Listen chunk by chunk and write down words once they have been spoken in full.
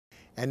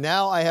And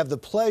now I have the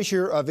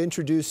pleasure of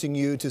introducing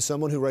you to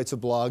someone who writes a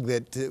blog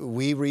that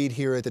we read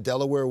here at the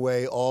Delaware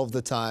Way all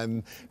the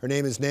time. Her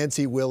name is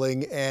Nancy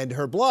Willing, and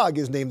her blog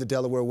is named the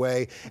Delaware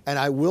Way. And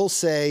I will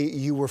say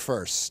you were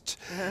first.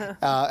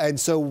 And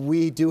so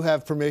we do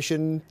have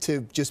permission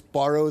to just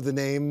borrow the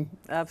name.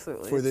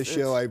 Absolutely. For this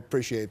show. I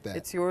appreciate that.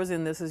 It's yours,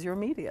 and this is your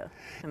media.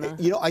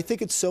 You know, I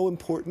think it's so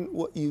important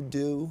what you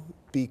do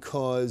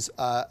because,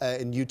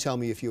 and you tell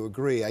me if you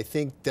agree, I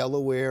think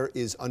Delaware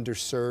is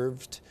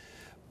underserved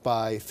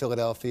by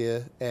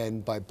Philadelphia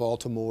and by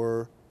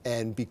Baltimore,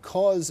 and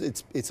because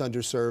it's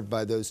underserved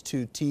by those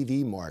two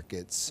TV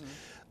markets,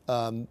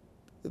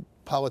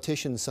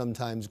 politicians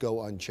sometimes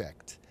go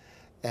unchecked.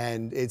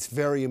 And it's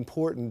very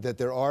important that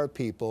there are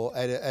people,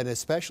 and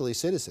especially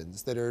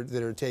citizens, that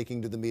are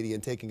taking to the media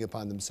and taking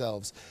upon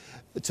themselves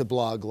to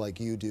blog like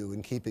you do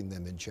and keeping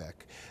them in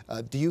check.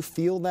 Do you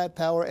feel that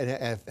power,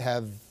 and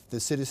have the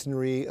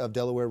citizenry of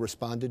Delaware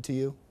responded to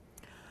you?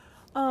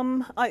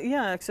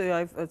 Yeah, actually,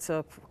 it's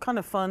kind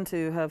of fun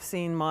to have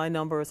seen my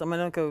numbers. I mean,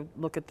 I don't go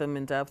look at them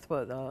in depth,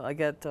 but I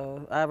get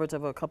average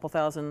of a couple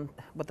thousand,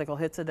 what they call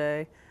hits a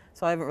day.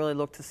 So I haven't really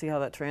looked to see how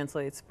that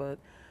translates, but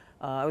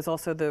I was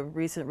also the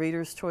recent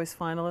Reader's Choice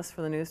finalist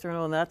for the News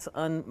Journal, and that's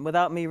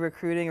without me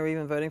recruiting or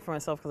even voting for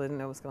myself because I didn't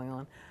know what was going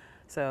on.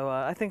 So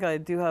I think I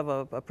do have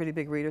a pretty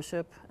big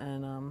readership,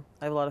 and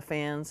I have a lot of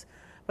fans.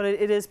 But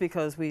it is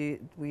because we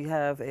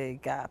have a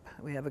gap.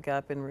 We have a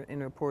gap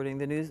in reporting.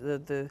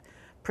 The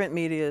print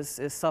media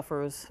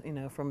suffers, you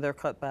know, from their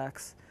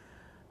cutbacks,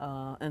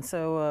 and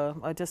so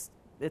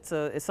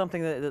it's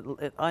something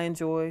that I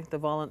enjoy.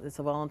 It's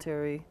a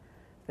voluntary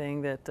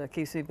thing that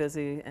keeps me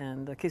busy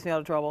and keeps me out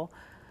of trouble.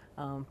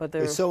 But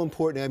it's so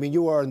important. I mean,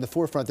 you are in the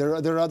forefront. There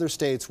are other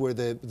states where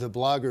the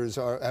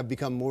bloggers have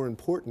become more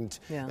important.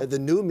 Yeah. The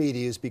new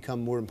media has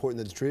become more important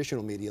than the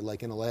traditional media,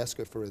 like in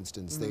Alaska, for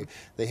instance.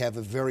 They have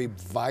a very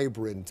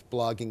vibrant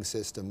blogging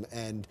system,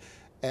 and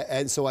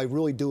so I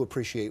really do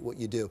appreciate what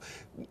you do.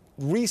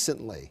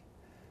 Recently,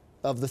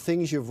 of the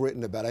things you've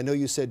written about, I know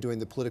you said during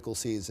the political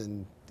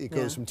season it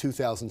goes from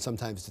 2,000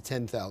 sometimes to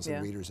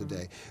 10,000 readers a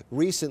day.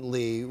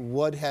 Recently,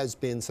 what has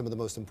been some of the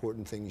most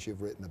important things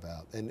you've written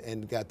about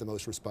and got the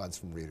most response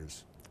from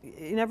readers?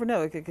 You never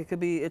know. It could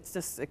be.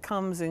 It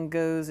comes and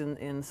goes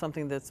in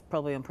something that's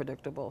probably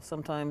unpredictable.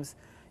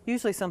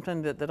 Usually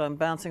something that I'm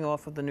bouncing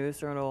off of the News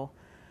Journal.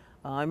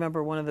 I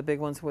remember one of the big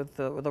ones with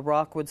the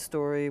Rockwood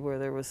story, where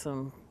there was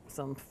some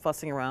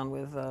fussing around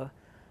with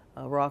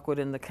Rockwood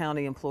and the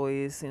county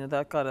employees. You know,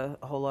 that got a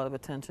whole lot of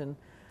attention.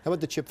 How about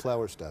the Chip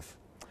Flowers stuff?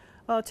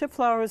 Chip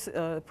Flowers,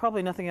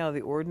 probably nothing out of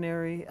the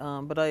ordinary,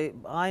 but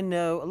I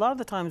know, a lot of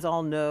the times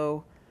I'll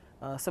know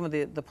some of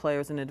the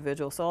players and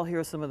individuals, so I'll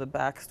hear some of the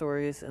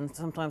backstories, and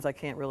sometimes I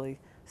can't really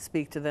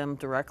speak to them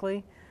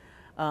directly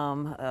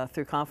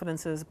through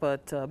confidences,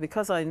 but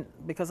because I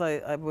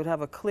would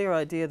have a clear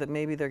idea that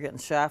maybe they're getting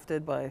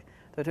shafted by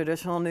the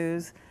traditional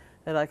news,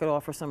 that I could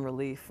offer some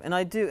relief. And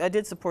I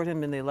did support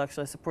him in the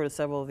election. I supported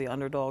several of the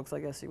underdogs, I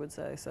guess you would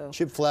say. So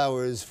Chip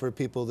Flowers, for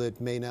people that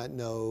may not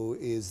know,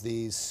 is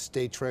the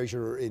state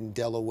treasurer in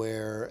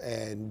Delaware,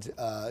 and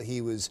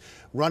he was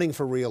running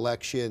for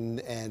re-election,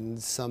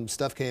 and some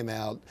stuff came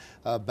out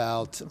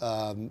about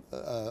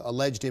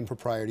alleged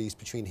improprieties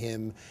between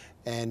him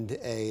and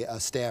a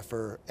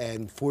staffer,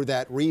 and for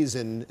that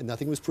reason,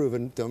 nothing was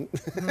proven,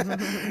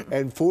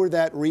 and for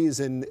that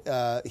reason,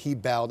 he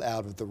bowed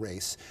out of the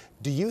race.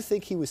 Do you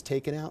think he was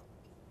taken out?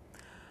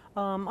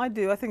 I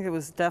do. I think it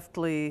was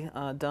deftly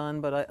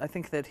done, but I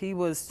think that he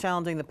was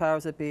challenging the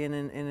powers that be in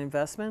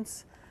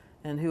investments,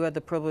 and who had the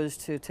privilege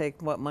to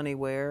take what money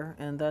where,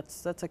 and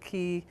that's a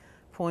key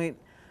point.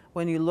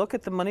 When you look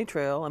at the money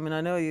trail, I mean, I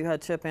know you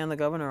had Chip and the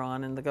governor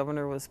on, and the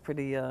governor was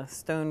pretty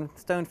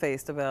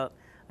stone-faced about,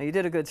 you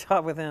did a good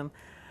job with him.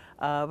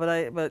 But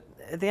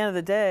at the end of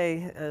the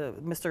day,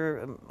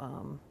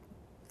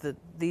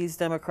 these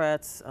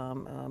Democrats,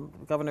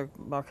 Governor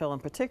Markell in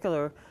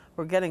particular,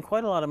 were getting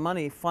quite a lot of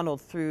money funneled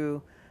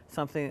through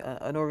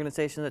an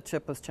organization that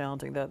Chip was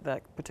challenging,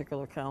 that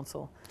particular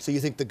council. So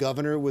you think the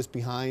governor was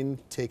behind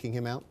taking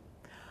him out?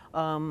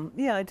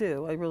 Yeah, I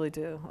do. I really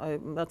do.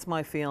 That's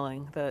my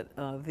feeling. That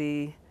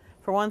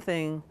for one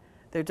thing,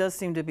 there does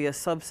seem to be a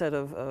subset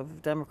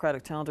of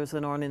Democratic challengers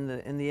that aren't in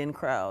the in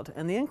crowd.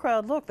 And the in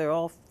crowd, look, they're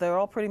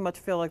all pretty much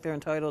feel like they're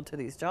entitled to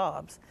these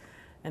jobs.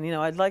 And you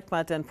know, I'd like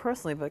Matt Dent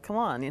personally, but come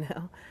on, you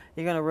know,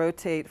 you're going to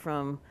rotate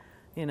from,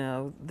 you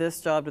know,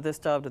 this job to this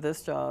job to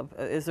this job.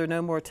 Is there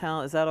no more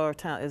talent? Is that our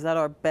talent? Is that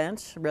our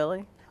bench,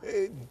 really?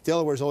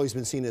 Delaware's always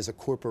been seen as a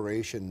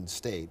corporation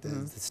state,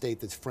 a state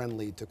that's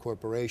friendly to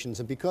corporations,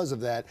 and because of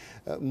that,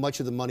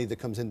 much of the money that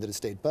comes into the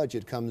state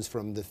budget comes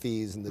from the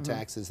fees and the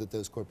taxes that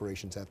those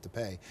corporations have to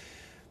pay.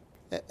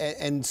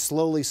 And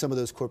slowly some of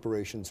those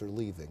corporations are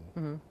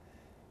leaving.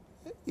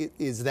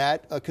 Is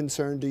that a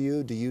concern to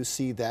you? Do you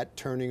see that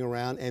turning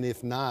around? And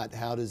if not,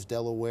 what does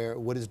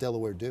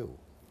Delaware do?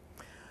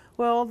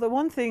 Well, the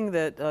one thing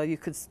that you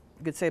could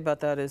say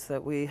about that is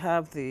that we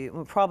have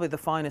probably the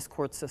finest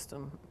court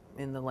system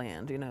in the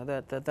land. You know,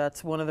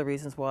 that's one of the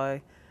reasons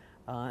why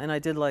And I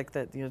did like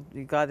that you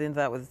got into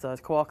that with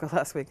Kowalko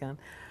last weekend.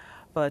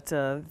 But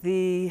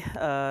the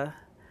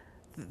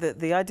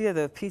idea of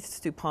the Peace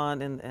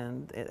DuPont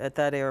and at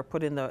that era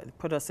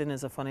put us in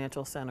as a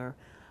financial center,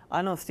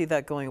 I don't see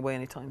that going away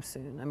anytime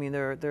soon. I mean,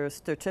 they're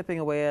chipping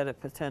away at it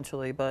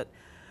potentially, but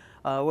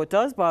what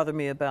does bother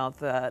me about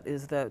that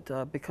is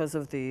that because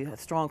of the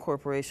strong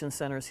corporation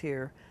centers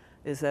here,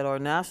 is that our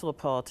national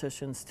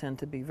politicians tend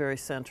to be very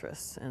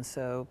centrist, and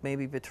so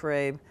maybe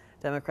betray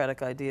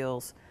democratic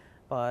ideals.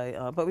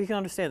 But we can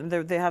understand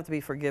they have to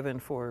be forgiven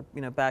for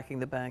backing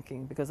the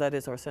banking, because that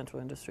is our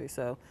central industry.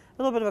 So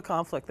a little bit of a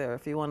conflict there.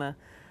 If you want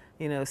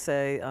to,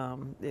 say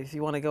if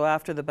you want to go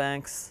after the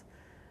banks,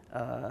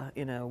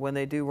 when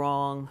they do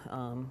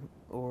wrong,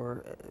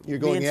 or you're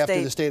going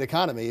after the state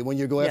economy. When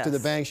you go after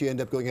Yes. the banks, you end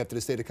up going after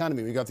the state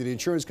economy. When you go after the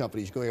insurance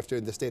companies, you go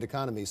after the state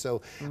economy.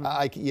 So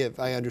I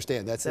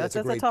understand. That's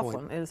a great tough point.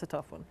 one. It is a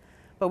tough one.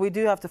 But we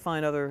do have to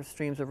find other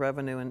streams of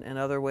revenue and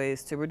other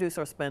ways to reduce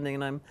our spending,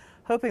 and I'm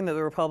hoping that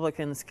the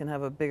Republicans can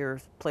have a bigger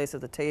place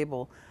at the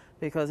table,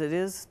 because it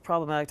is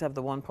problematic to have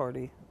the one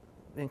party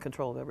in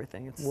control of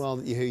everything. Well,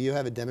 you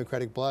have a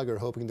Democratic blogger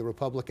hoping the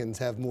Republicans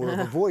have more of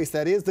a voice.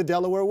 That is the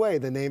Delaware Way,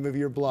 the name of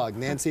your blog.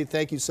 Nancy,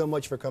 thank you so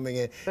much for coming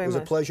in. It was a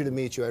pleasure to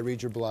meet you. I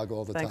read your blog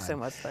all the time. Thanks so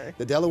much, Larry.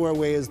 The Delaware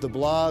Way is the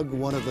blog,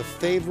 one of the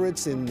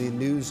favorites in the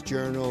News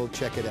Journal.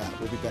 Check it out.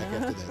 We'll be back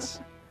after this.